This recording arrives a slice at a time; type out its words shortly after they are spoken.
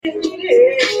On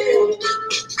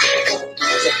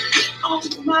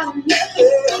my level,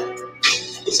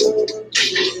 so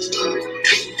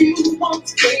you want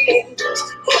to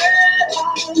well,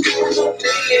 I'm gonna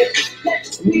play it. Let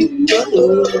me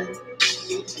know.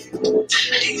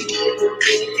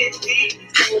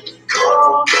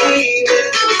 Call me with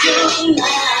your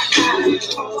light.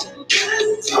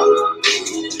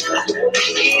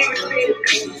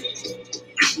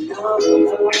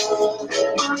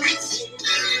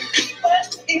 But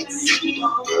it's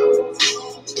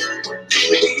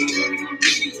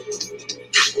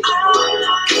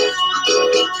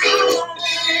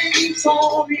I'm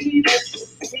sorry that you're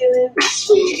feeling this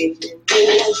way.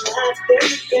 It's not the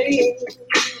thing.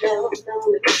 No, no,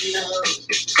 no.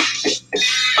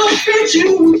 I bet you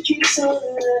keep on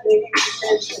running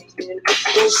and thinking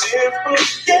for simple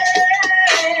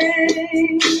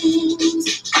games.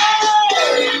 Oh,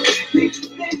 leaving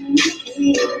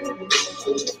you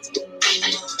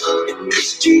in the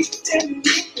street and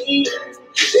me.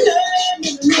 No,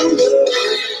 no, no.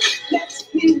 Let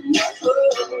me know.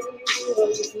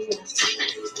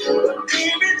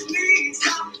 Baby, please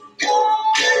stop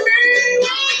calling me.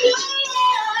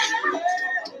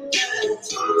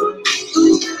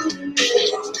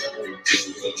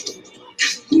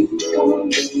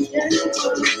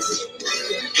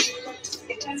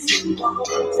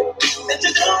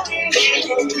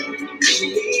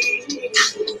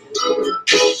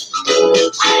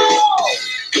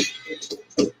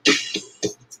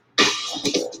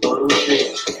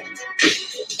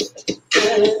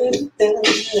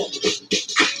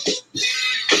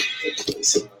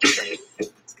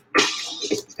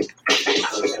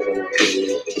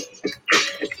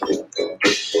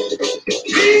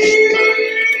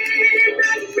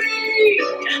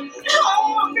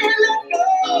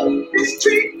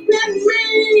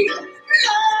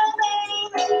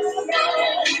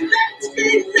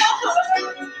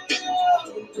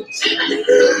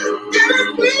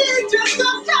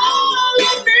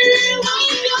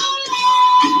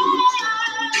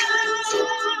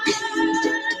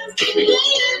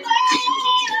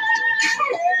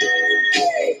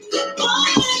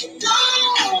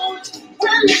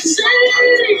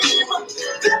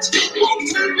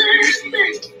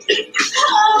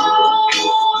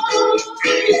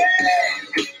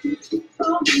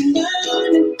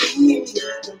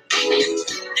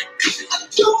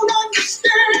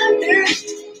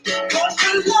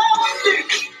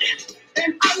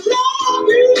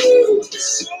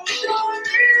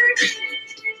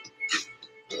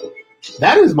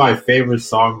 That is my favorite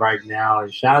song right now.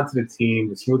 And shout out to the team,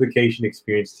 the Smoothication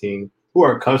Experience team, who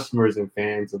are customers and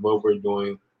fans of what we're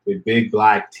doing with Big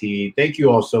Black Tea. Thank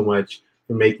you all so much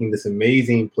for making this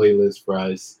amazing playlist for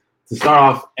us to start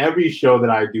off every show that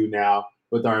I do now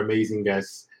with our amazing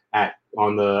guests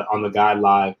on the Guide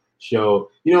Live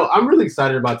show. You know, I'm really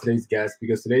excited about today's guest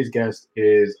because today's guest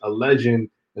is a legend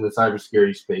in the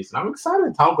cybersecurity space. And I'm excited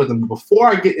to talk with him. Before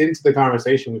I get into the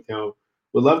conversation with him,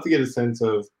 we'd love to get a sense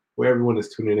of where everyone is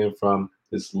tuning in from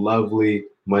this lovely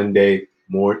Monday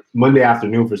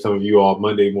afternoon for some of you all,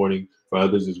 Monday morning for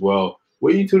others as well.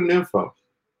 Where are you tuning in from?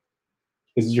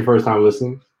 Is this your first time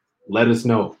listening? Let us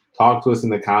know. Talk to us in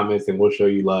the comments and we'll show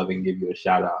you love and give you a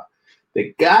shout out.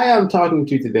 The guy I'm talking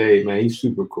to today, man, he's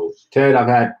super cool. Ted, I've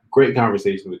had great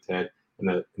conversations with Ted in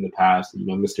the past. You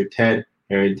know, Mr. Ted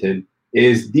Harrington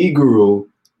is the guru,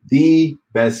 the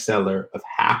bestseller of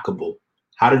Hackable,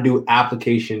 how to do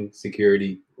application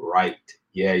security right.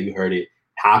 Yeah, you heard it.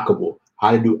 Hackable,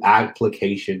 how to do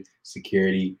application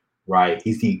security right.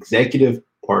 He's the executive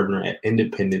partner at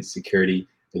Independent Security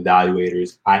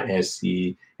Evaluators,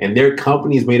 ISC, and their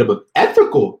company is made up of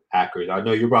ethical hackers. I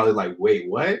know you're probably like, wait,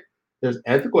 what? There's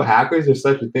ethical hackers? There's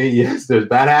such a thing? Yes, there's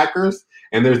bad hackers,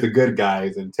 and there's the good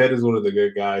guys, and Ted is one of the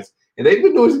good guys. And they've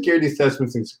been doing security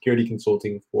assessments and security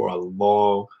consulting for a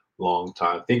long, long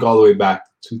time. Think all the way back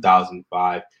to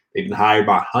 2005. They've been hired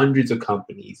by hundreds of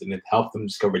companies and have helped them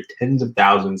discover tens of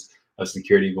thousands of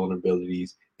security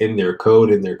vulnerabilities in their code,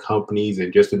 in their companies,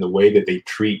 and just in the way that they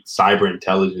treat cyber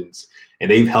intelligence. And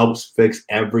they've helped fix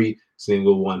every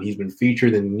single one. He's been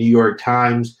featured in the New York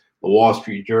Times, the Wall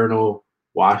Street Journal,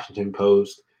 Washington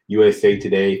Post, USA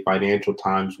Today, Financial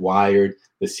Times, Wired,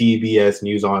 the CBS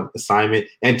News on Assignment,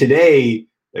 and today,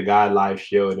 the Guide Live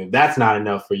show. And if that's not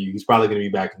enough for you, he's probably going to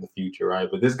be back in the future, right?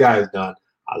 But this guy has done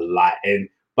a lot. And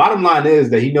bottom line is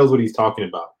that he knows what he's talking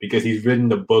about because he's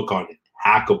written a book on it,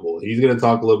 Hackable. He's going to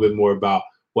talk a little bit more about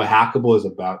what Hackable is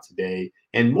about today.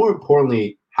 And more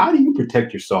importantly, how do you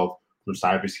protect yourself from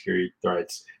cybersecurity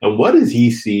threats? And what does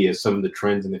he see as some of the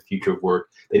trends in the future of work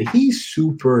that he's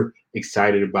super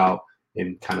excited about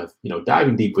and kind of,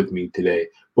 diving deep with me today.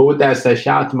 But with that said,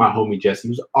 shout out to my homie Jesse,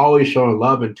 who's always showing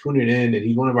love and tuning in, and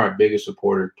he's one of our biggest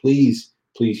supporters. Please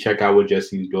check out what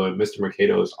Jesse's doing. Mr.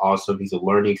 Mercado is awesome. He's a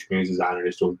learning experience designer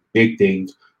that's doing big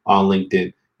things on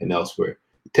LinkedIn and elsewhere.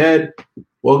 Ted,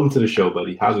 welcome to the show,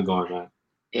 buddy. How's it going, man?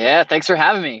 Yeah, thanks for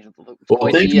having me. Well,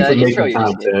 thank you for making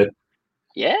time, Ted.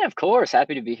 Yeah, of course.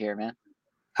 Happy to be here, man.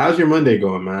 How's your Monday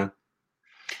going, man?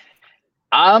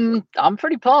 I'm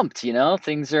pretty pumped,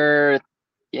 Things are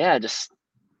just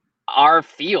our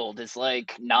field is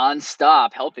like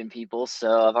nonstop helping people.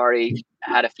 So I've already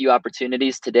had a few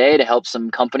opportunities today to help some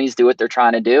companies do what they're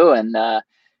trying to do, and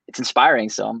it's inspiring.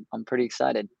 So I'm pretty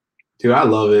excited. Dude, I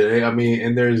love it. I mean,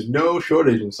 and there's no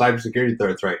shortage in cybersecurity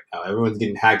threats right now. Everyone's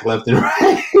getting hacked left and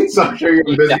right. So I'm sure you're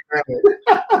busy.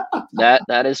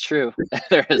 That is true.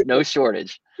 There is no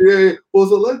shortage. Yeah. Well,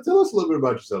 so tell us a little bit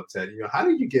about yourself, Ted. How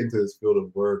did you get into this field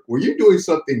of work? Were you doing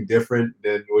something different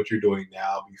than what you're doing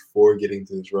now before getting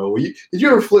to this role? Did you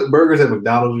ever flip burgers at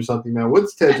McDonald's or something, man?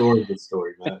 What's Ted's origin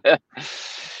story, man?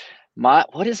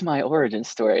 What is my origin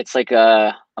story? It's like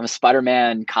I'm a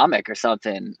Spider-Man comic or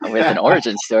something with an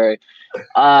origin story.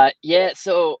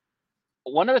 So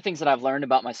one of the things that I've learned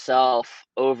about myself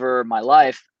over my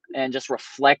life and just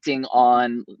reflecting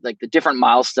on like the different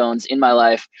milestones in my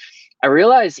life, I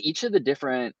realized each of the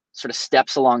different sort of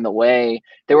steps along the way,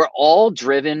 they were all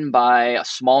driven by a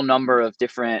small number of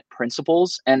different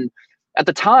principles. And at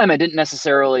the time, I didn't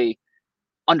necessarily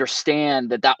understand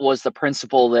that was the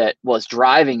principle that was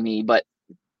driving me. But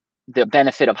the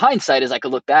benefit of hindsight is I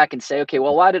could look back and say, okay,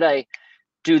 well, why did I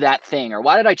do that thing? Or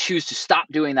why did I choose to stop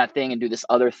doing that thing and do this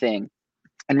other thing?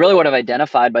 And really what I've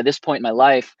identified by this point in my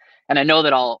life, and I know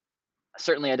that I'll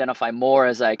certainly identify more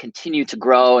as I continue to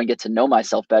grow and get to know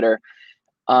myself better.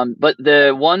 But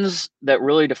the ones that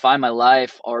really define my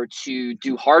life are to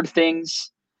do hard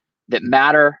things that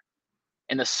matter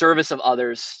in the service of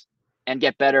others and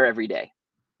get better every day.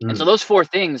 And so those four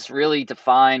things really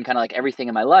define kind of like everything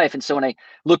in my life. And so when I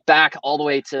look back all the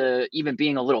way to even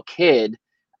being a little kid,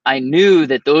 I knew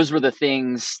that those were the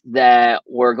things that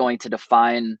were going to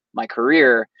define my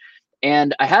career.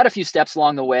 And I had a few steps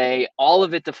along the way, all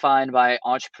of it defined by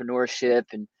entrepreneurship.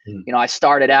 And, I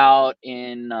started out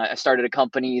I started a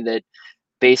company that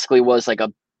basically was like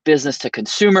a business to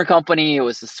consumer company. It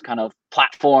was this kind of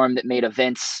platform that made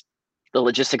events, the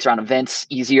logistics around events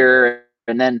easier.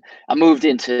 And then I moved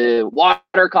into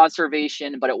water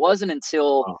conservation, but it wasn't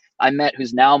until I met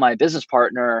who's now my business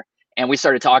partner and we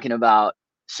started talking about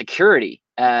security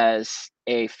as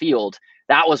a field.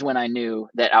 That was when I knew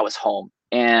that I was home.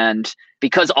 And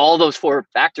because all those four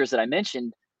factors that I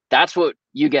mentioned, that's what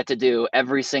you get to do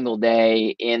every single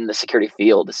day in the security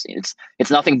field.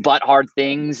 It's nothing but hard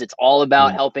things. It's all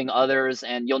about helping others,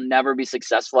 and you'll never be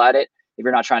successful at it if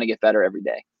you're not trying to get better every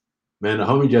day. Man, the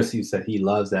homie Jesse said he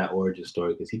loves that origin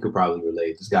story because he could probably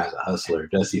relate. This guy's a hustler.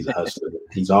 Jesse's a hustler.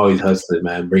 He's always hustling,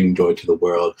 man, bringing joy to the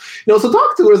world. So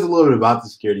talk to us a little bit about the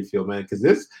security field, man, because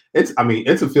it's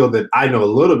a field that I know a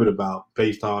little bit about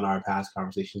based on our past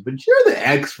conversations, but you're the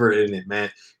expert in it,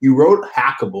 man. You wrote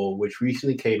Hackable, which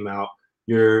recently came out.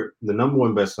 You're the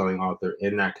 #1 best-selling author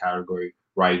in that category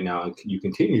right now, and you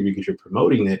continue because you're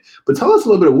promoting it. But tell us a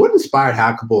little bit of what inspired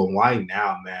Hackable and why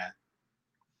now, man?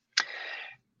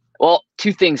 Well,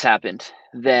 two things happened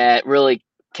that really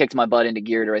kicked my butt into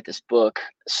gear to write this book.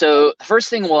 So the first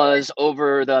thing was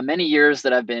over the many years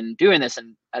that I've been doing this,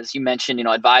 and as you mentioned,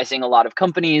 advising a lot of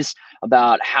companies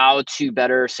about how to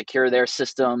better secure their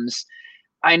systems,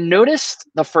 I noticed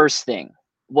the first thing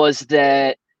was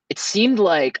that it seemed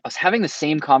like I was having the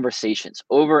same conversations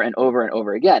over and over and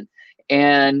over again.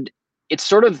 And it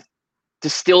sort of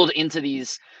distilled into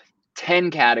these 10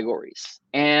 categories.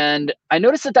 And I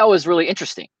noticed that was really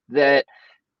interesting, that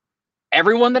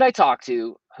everyone that I talk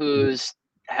to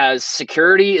has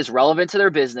security is relevant to their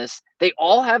business, they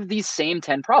all have these same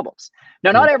 10 problems.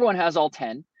 Now, not everyone has all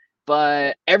 10,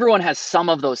 but everyone has some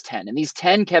of those 10. And these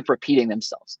 10 kept repeating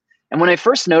themselves. And when I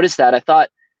first noticed that, I thought,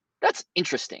 that's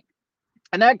interesting.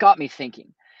 And that got me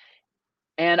thinking.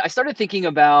 And I started thinking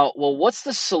about, well, what's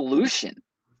the solution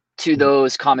to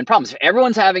those common problems? If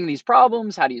everyone's having these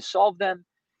problems, how do you solve them?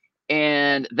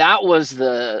 And that was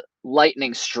the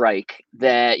lightning strike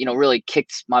that, really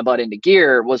kicked my butt into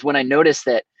gear, was when I noticed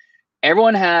that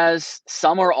everyone has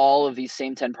some or all of these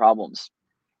same 10 problems.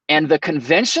 And the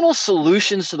conventional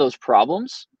solutions to those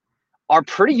problems are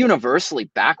pretty universally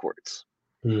backwards.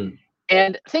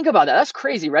 And think about that. That's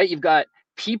crazy, right? You've got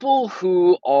people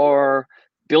who are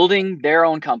building their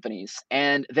own companies,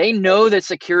 and they know that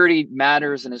security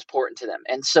matters and is important to them.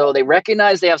 And so they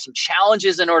recognize they have some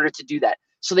challenges in order to do that.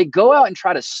 So they go out and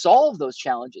try to solve those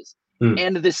challenges. Mm.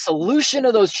 And the solution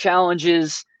to those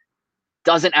challenges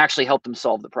doesn't actually help them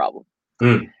solve the problem.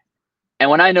 Mm. And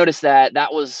when I noticed that,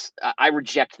 I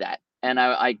reject that. And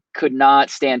I could not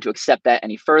stand to accept that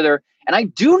any further. And I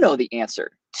do know the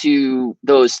answer to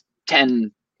those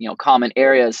 10, common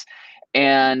areas.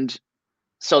 And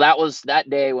so that was that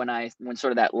day when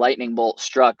sort of that lightning bolt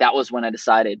struck. That was when I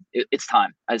decided it's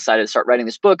time. I decided to start writing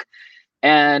this book.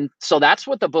 And so that's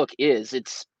what the book is.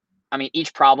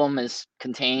 Each problem is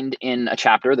contained in a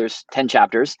chapter. There's 10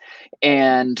 chapters,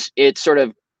 and it sort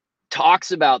of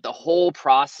talks about the whole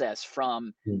process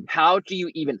from how do you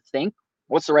even think,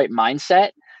 what's the right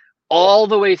mindset, all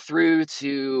the way through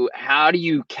to how do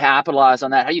you capitalize on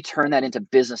that, how do you turn that into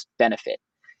business benefit.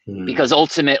 Because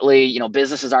ultimately,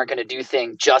 businesses aren't going to do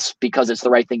things just because it's the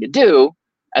right thing to do.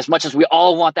 As much as we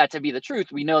all want that to be the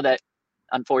truth, we know that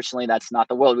unfortunately that's not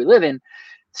the world we live in.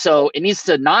 So it needs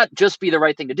to not just be the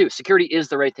right thing to do. Security is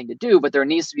the right thing to do, but there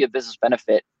needs to be a business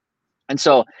benefit. And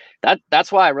so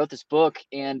that's why I wrote this book,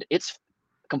 and it's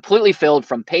completely filled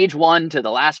from page 1 to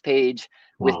the last page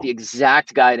with the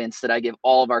exact guidance that I give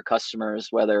all of our customers,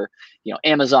 whether,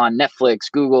 Amazon,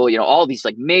 Netflix, Google, all these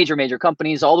like major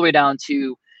companies, all the way down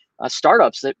to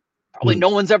startups that probably no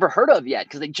one's ever heard of yet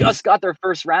because they just got their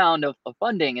first round of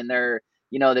funding, and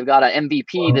they've got an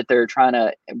MVP that they're trying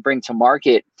to bring to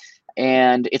market.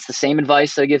 And it's the same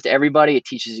advice that I give to everybody. It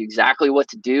teaches you exactly what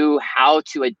to do, how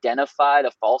to identify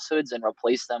the falsehoods and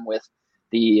replace them with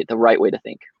the right way to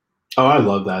think. Oh, I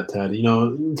love that, Ted.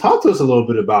 Talk to us a little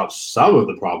bit about some of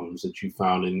the problems that you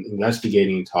found in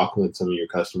investigating and talking with some of your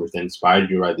customers that inspired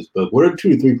you to write this book. What are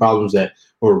 2 or 3 problems that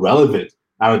were relevant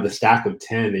out of the stack of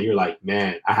 10 that you're like,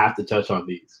 man, I have to touch on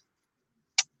these?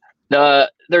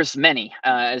 There's many.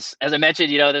 As I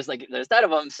mentioned, there's 10 of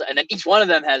them, and then each one of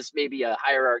them has maybe a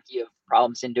hierarchy of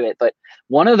problems into it. But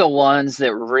one of the ones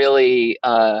that really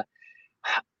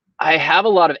I have a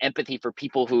lot of empathy for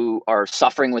people who are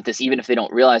suffering with this, even if they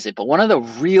don't realize it. But one of the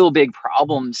real big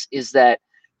problems is that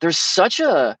there's such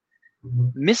a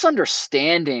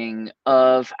misunderstanding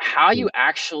of how you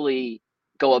actually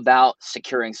go about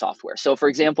securing software. So, for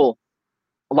example,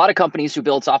 a lot of companies who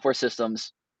build software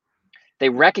systems, they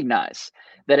recognize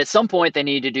that at some point they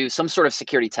need to do some sort of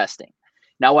security testing.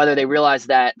 Now, whether they realize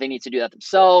that they need to do that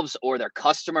themselves or their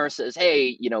customer says,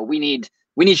 hey, we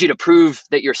need you to prove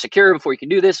that you're secure before you can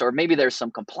do this, or maybe there's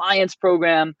some compliance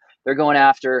program they're going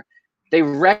after. They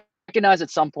recognize at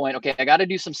some point, okay, I got to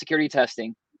do some security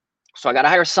testing. So I got to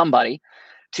hire somebody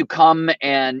to come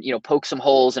and, poke some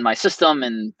holes in my system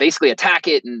and basically attack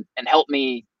it and help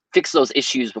me fix those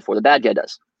issues before the bad guy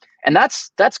does. And that's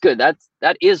good.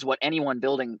 That is what anyone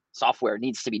building software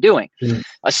needs to be doing,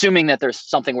 assuming that there's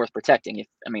something worth protecting.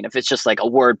 If it's just like a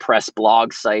WordPress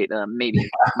blog site, maybe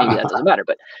that doesn't matter.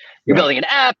 But you're building an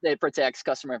app that protects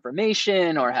customer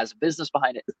information or has a business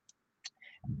behind it.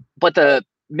 But the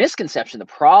misconception, the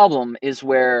problem is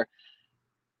where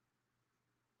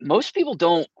most people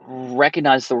don't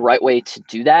recognize the right way to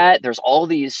do that. There's all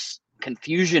these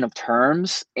confusion of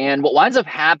terms, and what winds up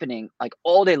happening like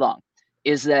all day long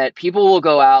is that people will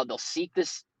go out, they'll seek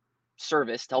this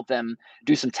service to help them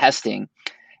do some testing.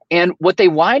 And what they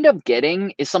wind up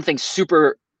getting is something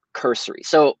super cursory.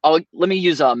 So let me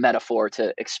use a metaphor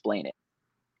to explain it.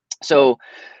 So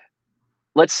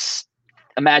let's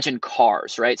imagine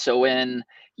cars, right? So when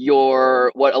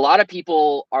what a lot of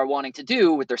people are wanting to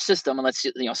do with their system, and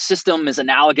system is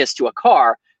analogous to a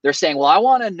car. They're saying, well, I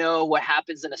want to know what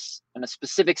happens in a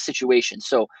specific situation.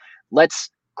 So let's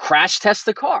crash test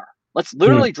the car. Let's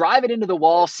literally drive it into the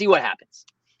wall, see what happens.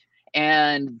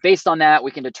 And based on that,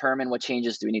 we can determine what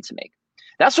changes do we need to make.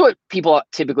 That's what people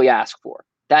typically ask for,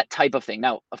 that type of thing.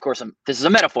 Now, of course, this is a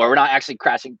metaphor. We're not actually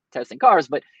crashing testing cars,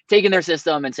 but taking their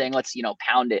system and saying, let's,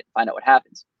 pound it, find out what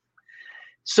happens.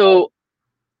 So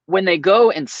when they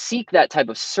go and seek that type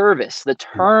of service, the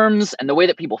terms and the way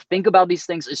that people think about these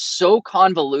things is so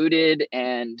convoluted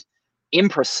and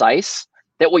imprecise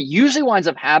that what usually winds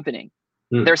up happening,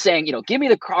 they're saying, give me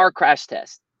the car crash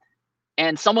test.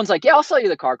 And someone's like, yeah, I'll sell you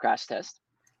the car crash test.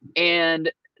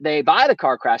 And they buy the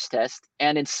car crash test.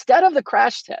 And instead of the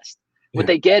crash test, what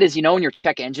they get is, when your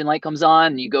check engine light comes on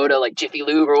and you go to like Jiffy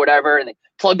Lube or whatever, and they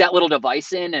plug that little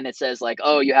device in and it says like,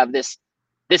 oh, you have this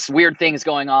weird thing is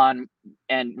going on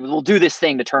and we'll do this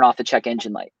thing to turn off the check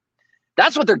engine light.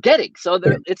 That's what they're getting. So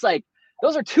it's like,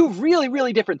 those are 2 really,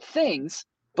 really different things.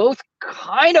 Both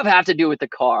kind of have to do with the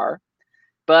car,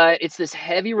 but it's this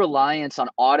heavy reliance on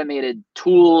automated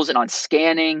tools and on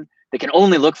scanning that can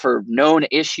only look for known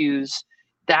issues.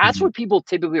 That's what people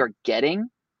typically are getting.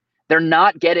 They're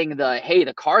not getting hey,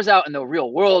 the car's out in the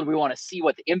real world. We want to see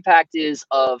what the impact is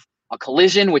of a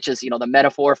collision, which is, the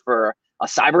metaphor for a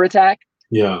cyber attack.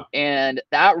 Yeah. And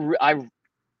that I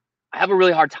have a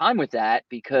really hard time with that,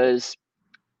 because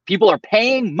people are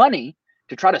paying money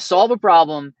to try to solve a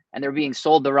problem, and they're being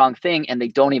sold the wrong thing, and they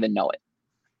don't even know it.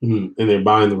 And they're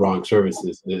buying the wrong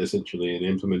services essentially and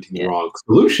implementing the Yeah. wrong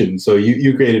solutions. So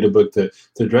you created a book to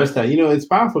address that. It's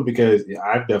powerful because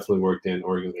I've definitely worked in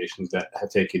organizations that have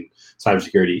taken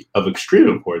cybersecurity of extreme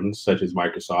importance, such as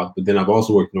Microsoft. But then I've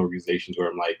also worked in organizations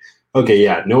where I'm like, okay,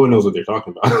 yeah, no one knows what they're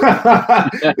talking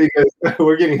about because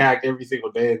we're getting hacked every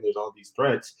single day and there's all these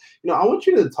threats. I want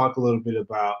you to talk a little bit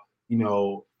about,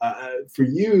 for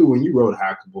you, when you wrote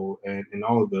Hackable and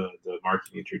all of the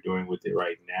marketing that you're doing with it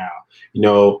right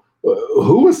now,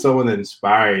 who was someone that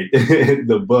inspired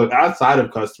the book outside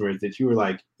of customers that you were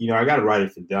like, I got to write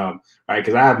it for them, right?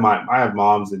 Because I have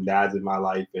moms and dads in my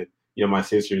life, and my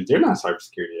sisters, they're not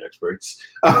cybersecurity experts,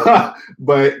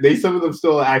 but some of them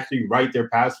still actually write their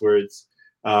passwords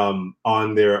on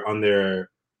in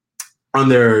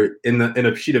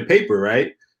a sheet of paper,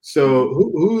 right? So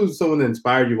who's someone that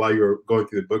inspired you while you were going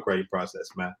through the book writing process,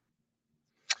 man?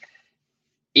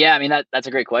 Yeah, I mean, that's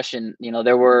a great question.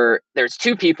 There's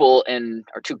two people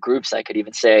or two groups, I could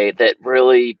even say, that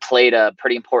really played a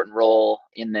pretty important role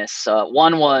in this.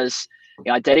 One was,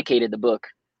 I dedicated the book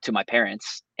to my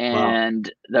parents,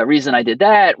 and the reason I did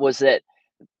that was that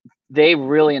they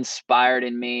really inspired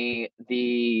in me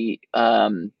the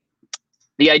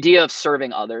idea of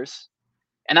serving others.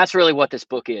 And that's really what this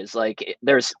book is. Like,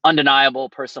 there's undeniable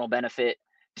personal benefit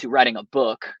to writing a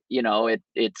book.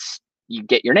 It's you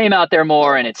get your name out there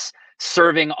more, and it's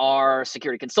serving our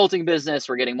security consulting business.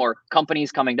 We're getting more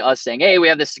companies coming to us saying, hey, we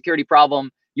have this security problem.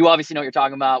 You obviously know what you're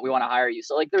talking about. We want to hire you.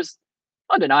 So there's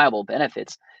undeniable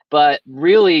benefits, but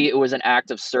really it was an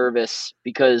act of service,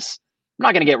 because I'm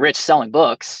not going to get rich selling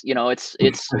books.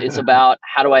 It's about,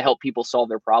 how do I help people solve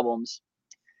their problems?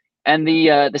 And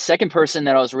the second person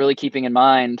that I was really keeping in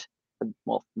mind,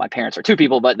 well, my parents are two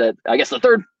people, but I guess the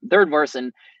third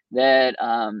person that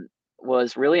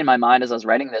was really in my mind as I was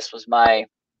writing this was my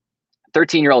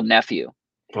 13-year-old nephew.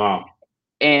 Wow.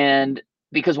 And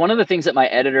because one of the things that my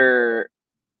editor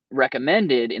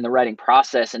recommended in the writing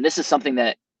process, and this is something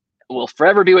that will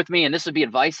forever be with me, and this would be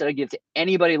advice that I give to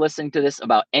anybody listening to this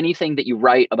about anything that you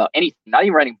write about, anything, not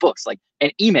even writing books, like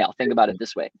an email, think about it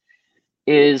this way,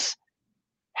 is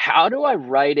how do I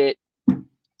write it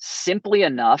simply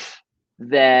enough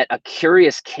that a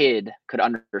curious kid could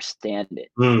understand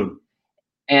it?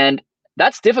 And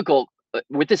that's difficult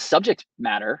with this subject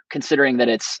matter, considering that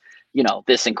it's,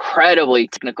 this incredibly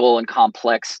technical and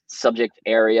complex subject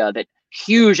area that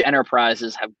huge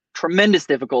enterprises have tremendous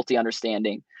difficulty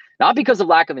understanding, not because of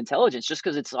lack of intelligence, just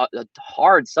because it's a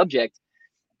hard subject.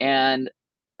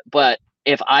 But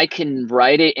if I can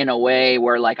write it in a way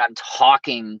where, like, I'm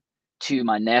talking to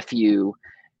my nephew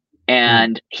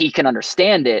and he can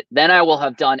understand it, then I will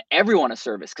have done everyone a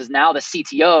service, because now the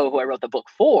CTO who I wrote the book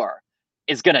for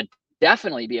is going to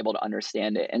definitely be able to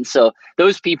understand it. And so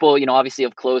those people, obviously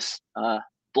have close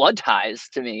blood ties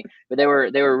to me, but they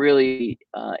were really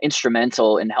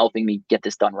instrumental in helping me get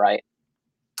this done right.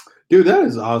 Dude, that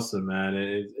is awesome, man.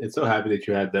 It's so happy that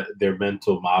you had their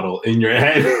mental model in your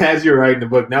head as you're writing the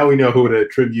book. Now we know who to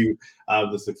attribute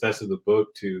the success of the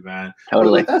book to, man.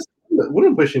 Totally. I want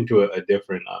to push into a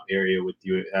different area with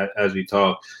you as we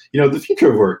talk. The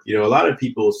future of work. A lot of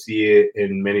people see it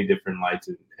in many different lights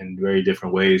and very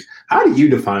different ways. How do you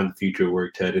define the future of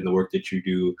work, Ted, in the work that you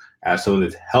do as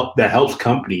someone that helps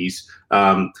companies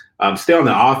stay on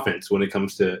the offense when it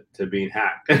comes to being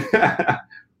hacked?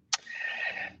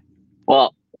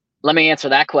 Well, let me answer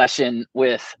that question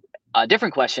with a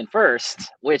different question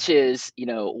first, which is,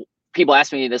 people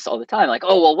ask me this all the time, like,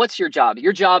 oh, well, what's your job?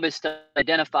 Your job is to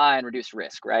identify and reduce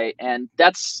risk, right? And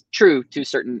that's true to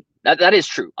that is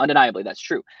true. Undeniably, that's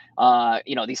true.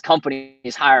 These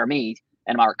companies hire me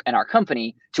and our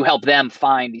company to help them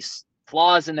find these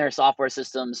flaws in their software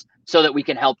systems so that we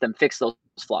can help them fix those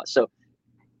flaws. So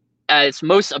at its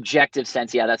most objective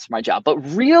sense, yeah, that's my job. But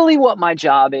really what my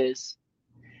job is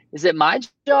that my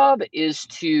job is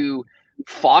to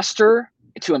foster,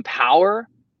 to empower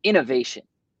innovation.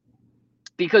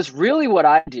 Because really what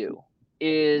I do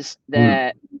is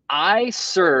that I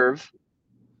serve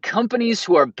companies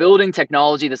who are building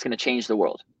technology that's going to change the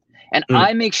world. And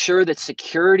I make sure that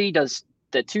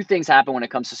that two things happen when it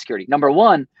comes to security. Number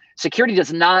one, security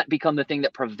does not become the thing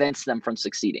that prevents them from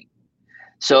succeeding.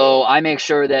 So I make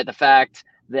sure that the fact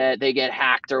that they get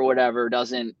hacked or whatever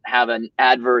doesn't have an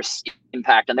adverse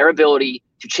impact on their ability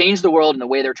to change the world in the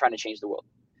way they're trying to change the world.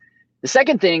 The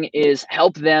second thing is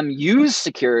help them use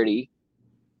security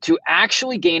to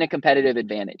actually gain a competitive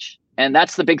advantage. And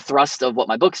that's the big thrust of what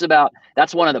my book's about.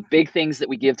 That's one of the big things that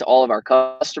we give to all of our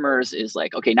customers is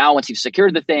like, okay, now once you've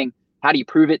secured the thing, how do you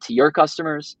prove it to your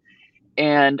customers?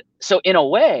 And so in a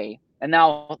way, and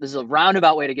now this is a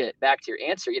roundabout way to get back to your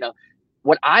answer,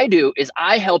 what I do is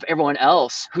I help everyone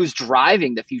else who's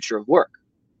driving the future of work.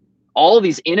 All of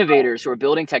these innovators who are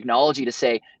building technology to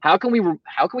say, how can we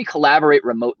collaborate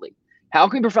remotely? How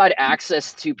can we provide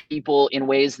access to people in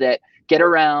ways that get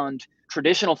around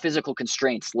traditional physical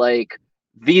constraints like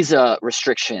visa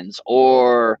restrictions,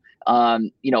 or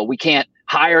we can't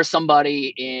hire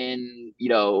somebody in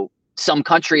some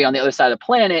country on the other side of the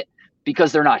planet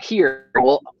because they're not here.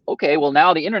 Well, okay, well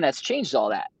now the internet's changed all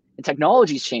that, and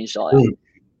technology's changed all that.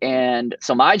 And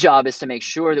so my job is to make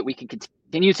sure that we can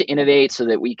continue to innovate so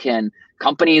that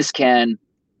companies can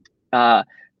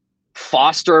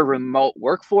foster remote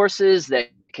workforces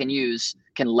that can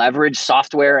leverage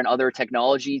software and other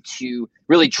technology to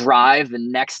really drive the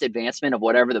next advancement of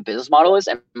whatever the business model is.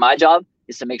 And my job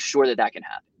is to make sure that can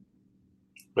happen.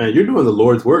 Man, you're doing the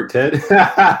Lord's work, Ted.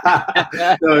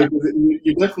 No,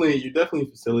 you're definitely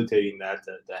facilitating that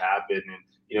to happen. And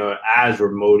as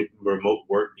remote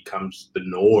work becomes the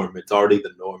norm, it's already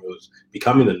the norm. It was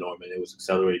becoming the norm, and it was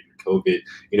accelerated through COVID.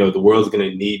 The world's going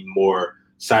to need more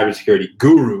cybersecurity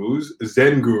gurus,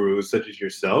 Zen gurus such as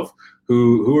yourself,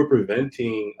 who are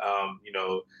preventing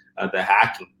the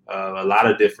hacking. A lot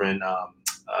of different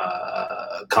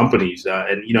companies,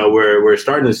 and we're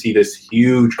starting to see this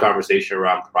huge conversation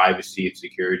around privacy and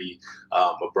security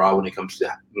abroad when it comes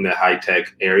to the high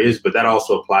tech areas, but that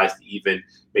also applies to even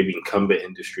maybe incumbent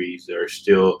industries that are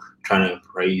still trying to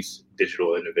embrace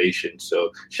digital innovation.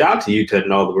 So shout out to you, Ted,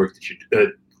 and all the work that you're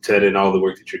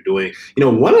doing.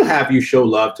 Want to have you show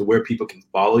love to where people can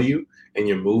follow you and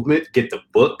your movement, get the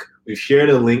book. We've shared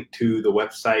a link to the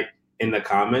website in the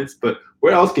comments, but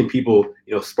where else can people,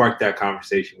 spark that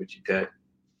conversation with you, Ted?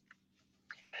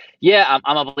 Yeah,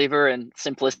 I'm a believer in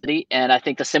simplicity. And I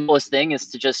think the simplest thing is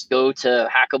to just go to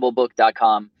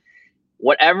hackablebook.com.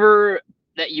 Whatever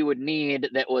that you would need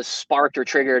that was sparked or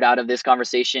triggered out of this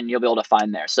conversation, you'll be able to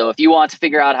find there. So if you want to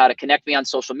figure out how to connect me on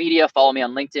social media, follow me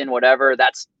on LinkedIn, whatever,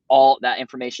 that's all that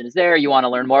information is there. You want to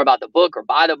learn more about the book or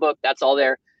buy the book, that's all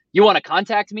there. You want to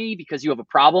contact me because you have a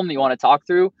problem that you want to talk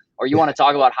through, or you want to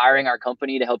talk about hiring our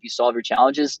company to help you solve your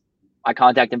challenges, my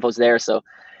contact info's there. So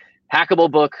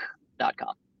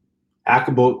hackablebook.com.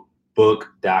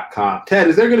 Hackablebook.com. Ted,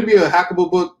 is there going to be a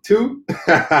Hackable book too?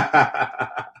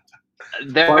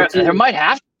 There might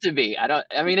have to be.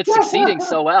 It's succeeding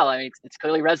so well. It's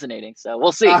clearly resonating. So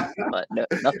we'll see. But no,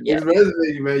 nothing yet. It's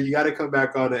resonating, man. You got to come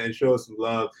back on it and show us some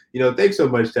love. Thanks so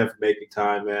much, Ted, for making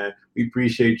time, man. We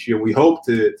appreciate you, and we hope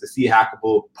to see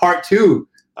Hackable Part 2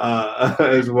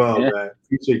 as well, man.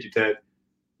 Appreciate you, Ted.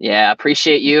 Yeah,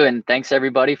 appreciate you, and thanks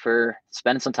everybody for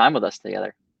spending some time with us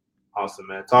together. Awesome,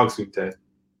 man. Talk soon, Ted.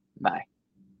 Bye.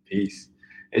 Peace.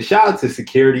 And shout out to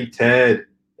Security Ted.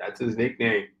 That's his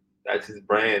nickname. That's his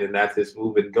brand, and that's his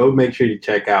movement. Go make sure you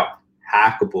check out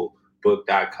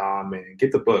hackablebook.com and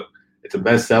get the book. It's a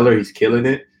bestseller. He's killing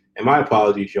it. And my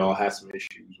apologies, y'all. Had some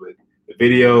issues with the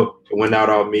video. It went out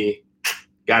on me.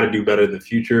 Got to do better in the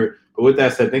future. But with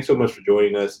that said, thanks so much for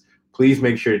joining us. Please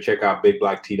make sure to check out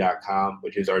bigblacktea.com,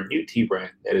 which is our new tea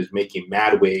brand that is making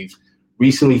mad waves.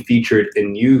 Recently featured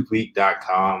in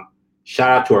Newsweek.com. Shout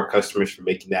out to our customers for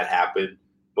making that happen.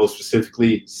 Most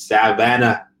specifically,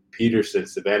 Savannah Peterson.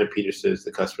 Savannah Peterson is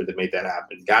the customer that made that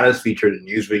happen. Got us featured in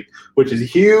Newsweek, which is a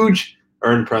huge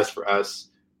earned press for us,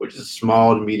 which is a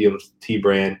small to medium tea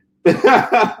brand,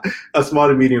 a small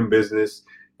to medium business.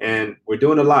 And we're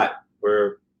doing a lot.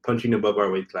 We're punching above our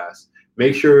weight class.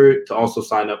 Make sure to also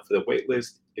sign up for the wait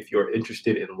list if you're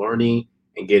interested in learning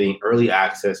and getting early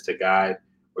access to Guide.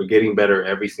 We're getting better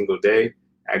every single day.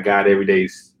 At Guide, every day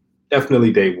is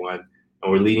definitely day one,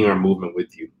 and we're leading our movement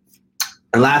with you.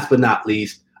 And last but not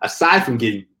least, aside from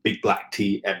getting Big Black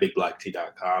Tea at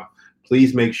bigblacktea.com,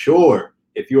 please make sure,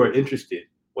 if you are interested,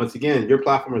 once again, your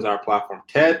platform is our platform.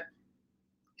 Ted,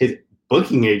 his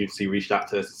booking agency reached out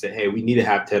to us and said, hey, we need to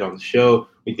have Ted on the show.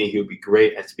 We think he would be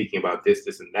great at speaking about this,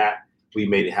 this, and that. We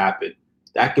made it happen.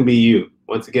 That can be you.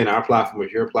 Once again, our platform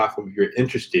is your platform. If you're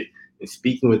interested in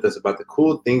speaking with us about the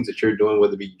cool things that you're doing,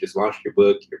 whether it be you just launched your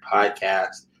book, your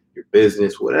podcast, your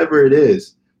business, whatever it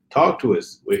is, talk to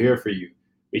us. We're here for you.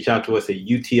 Reach out to us at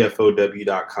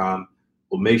utfow.com.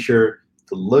 We'll make sure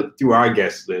to look through our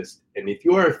guest list. And if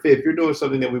you are a fit, if you're doing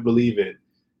something that we believe in, and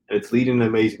it's leading an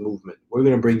amazing movement, we're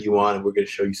going to bring you on and we're going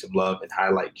to show you some love and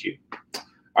highlight you.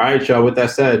 All right, y'all. With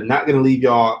that said, not going to leave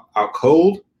y'all out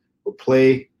cold. We'll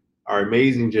play our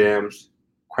amazing jams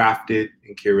crafted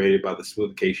and curated by the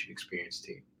Smoothification Experience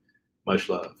team. Much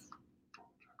love.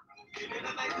 Give me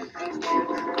the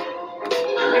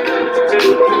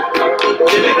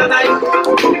night.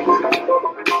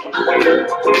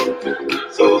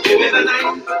 So give me the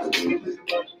night.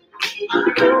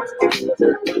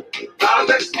 All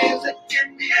the music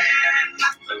in the air,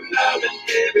 lots of love and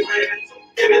everywhere. So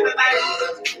give me the night.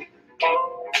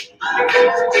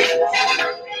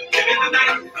 Give me the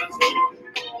night.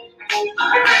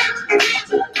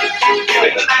 Give me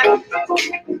the night.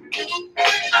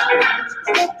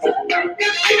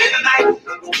 Give me the night.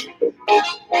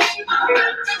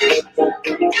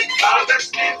 All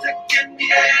the music in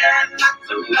the air,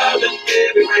 lots of love and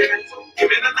everywhere. So give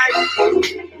me the night.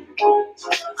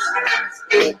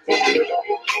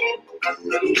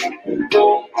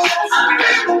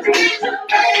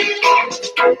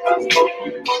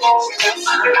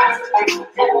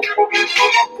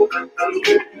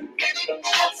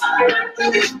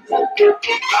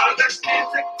 All the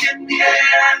music in the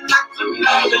air, lots of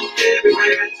love and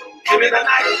everywhere. So give me the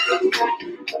night.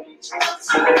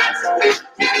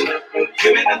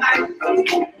 Give me the night.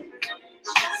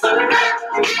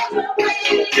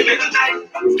 Give me the night.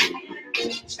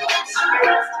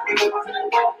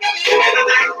 Give me the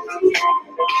night.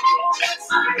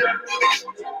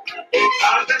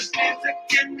 All the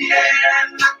music in the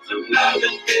air, lots of love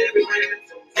and everywhere.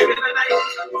 So give me the night.